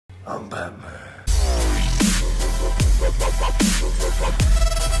I'm Batman.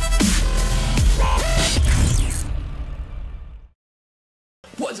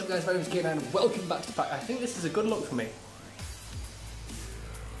 What's up guys, my name is Kanine and welcome back to Pack. I think this is a good look for me.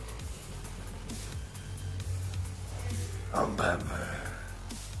 I'm Batman.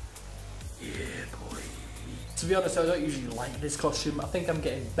 Yeah, boy. To be honest, I don't usually like this costume. I think I'm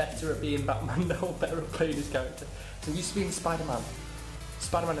getting better at being Batman now, better at playing this character. So I'm used to being Spider-Man.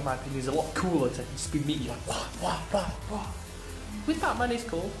 Spider-Man in my opinion is a lot cooler to just be me like wah. With Batman it's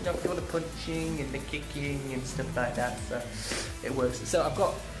cool, you know, all the punching and the kicking and stuff like that, so it works. So I've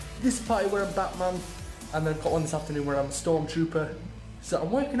got this party where I'm Batman, and then I've got one this afternoon where I'm a Stormtrooper. So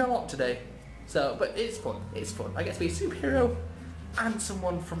I'm working a lot today. So, but it's fun, it's fun. I get to be a superhero and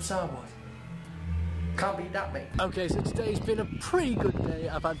someone from Star Wars. Can't beat that, mate. Okay, so today's been a pretty good day.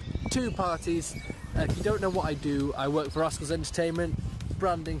 I've had 2 parties. If you don't know what I do, I work for Rascals Entertainment.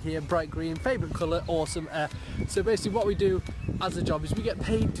 Branding here, bright green, favourite colour, awesome. So basically what we do as a job is we get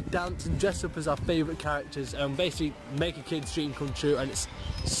paid to dance and dress up as our favourite characters and basically make a kid's dream come true, and it's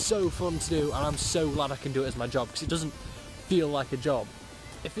so fun to do, and I'm so glad I can do it as my job because it doesn't feel like a job.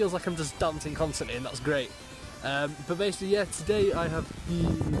 It feels like I'm just dancing constantly, and that's great. But basically, yeah, today I have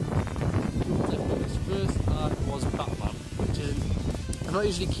first I was Batman, which is, I'm not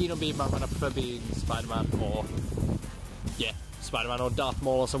usually keen on being Batman. I prefer being Spider-Man or Spider-Man or Darth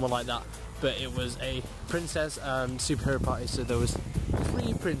Maul or someone like that. But it was a princess and superhero party, so there was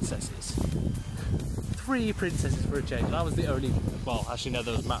 3 princesses. 3 princesses for a change, and I was the only, well, actually no,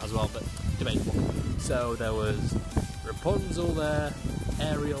 there was Matt as well, but debatable. So there was Rapunzel there,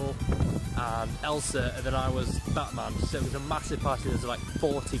 Ariel and Elsa, and then I was Batman. So it was a massive party. There was like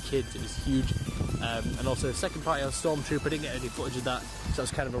 40 kids, it was huge. And also the second party I was Stormtrooper. I didn't get any footage of that, so it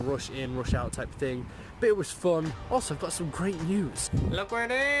was kind of a rush in, rush out type thing, but it was fun. Also I've got some great news. Look where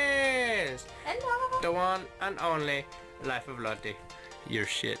it is! Hello! The one and only Life of Lottie. Your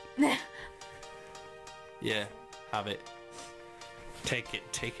shit. Yeah, have it. Take it.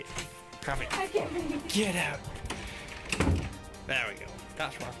 Have it. Get out! There we go.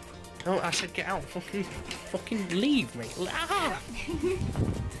 That's right. Oh, I said get out. Fucking leave me. Ah!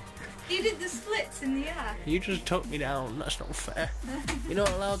 You did the splits in the air. You just took me down. That's not fair. You're not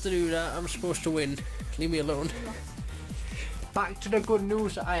allowed to do that. I'm supposed to win. Leave me alone. Back to the good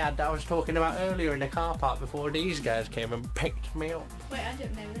news that I had that I was talking about earlier in the car park before these guys came and picked me up. Wait, I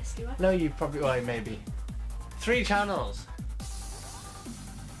don't know this, do I? No, you probably, well, maybe. 3 channels.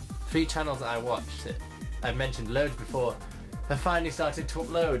 3 channels that I watched. I've mentioned loads before. They finally started to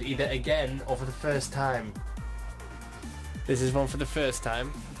upload, either again or for the first time. This is one for the first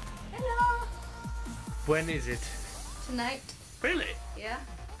time. Hello! When is it? Tonight. Really? Yeah.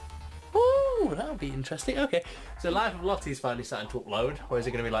 Ooh, that'll be interesting. Okay, so Life of Lottie's finally starting to upload, or is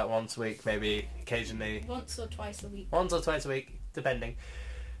it going to be like once a week, maybe occasionally? Once or twice a week. Once or twice a week, depending.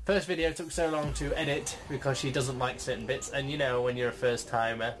 First video took so long to edit because she doesn't like certain bits, and you know when you're a first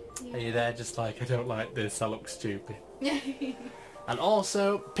timer, and you're there just like, I don't like this, I look stupid. And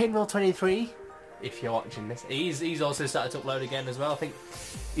also, Pinwheel 23, if you're watching this, he's also started to upload again as well. I think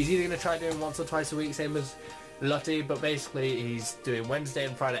he's either going to try doing once or twice a week, same as Lottie, but basically he's doing Wednesday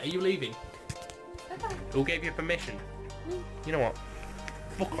and Friday. Are you leaving? Okay. Who gave you permission? You know what?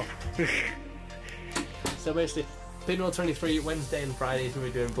 Fuck off. So basically, Pinwheel 23, Wednesday and Friday he's going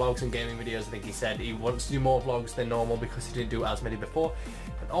to be doing vlogs and gaming videos. I think he said he wants to do more vlogs than normal because he didn't do as many before.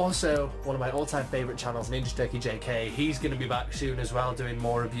 And also, one of my all-time favourite channels, Ninja Turkey JK, he's going to be back soon as well, doing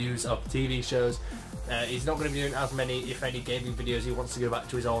more reviews of TV shows. He's not going to be doing as many, if any, gaming videos. He wants to go back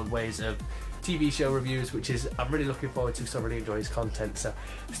to his old ways of TV show reviews, which is I'm really looking forward to, because I really enjoy his content. So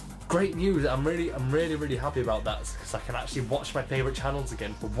great news. I'm really happy about that, because I can actually watch my favourite channels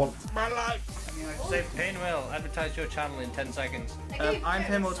again for once in my life. Say Pinwheel, advertise your channel in 10 seconds. I'm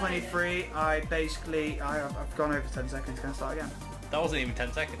Pinwheel 23. I've gone over 10 seconds. Can I start again? That wasn't even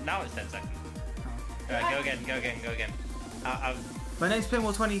 10 seconds. Now it's 10 seconds. Alright, go again. My name's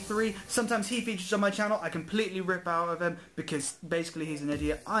Pinwheel 23. Sometimes he features on my channel. I completely rip out of him because basically he's an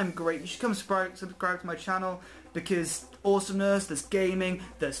idiot. I'm great. You should come subscribe to my channel because awesomeness, there's gaming,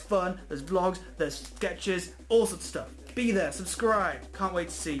 there's fun, there's vlogs, there's sketches, all sorts of stuff. Be there, subscribe. Can't wait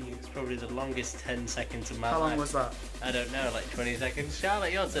to see you. It's probably the longest 10 seconds of my life. How long was that? I don't know, like 20 seconds.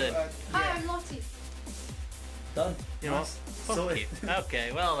 Charlotte, your turn. Hi, I'm Lottie. Done. You know what? Fuck you.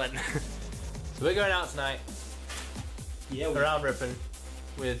 Okay, well then. So we're going out tonight. Yeah, around ripping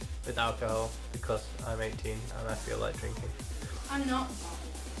with alcohol because I'm 18 and I feel like drinking. I'm not.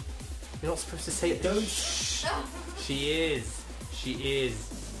 You're not supposed to say it. Don't. She is.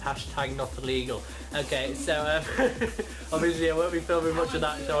 hashtag not illegal. Okay, so obviously I won't be filming much of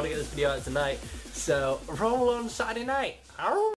that, so I want to get this video out tonight. So roll on Saturday night. Ow.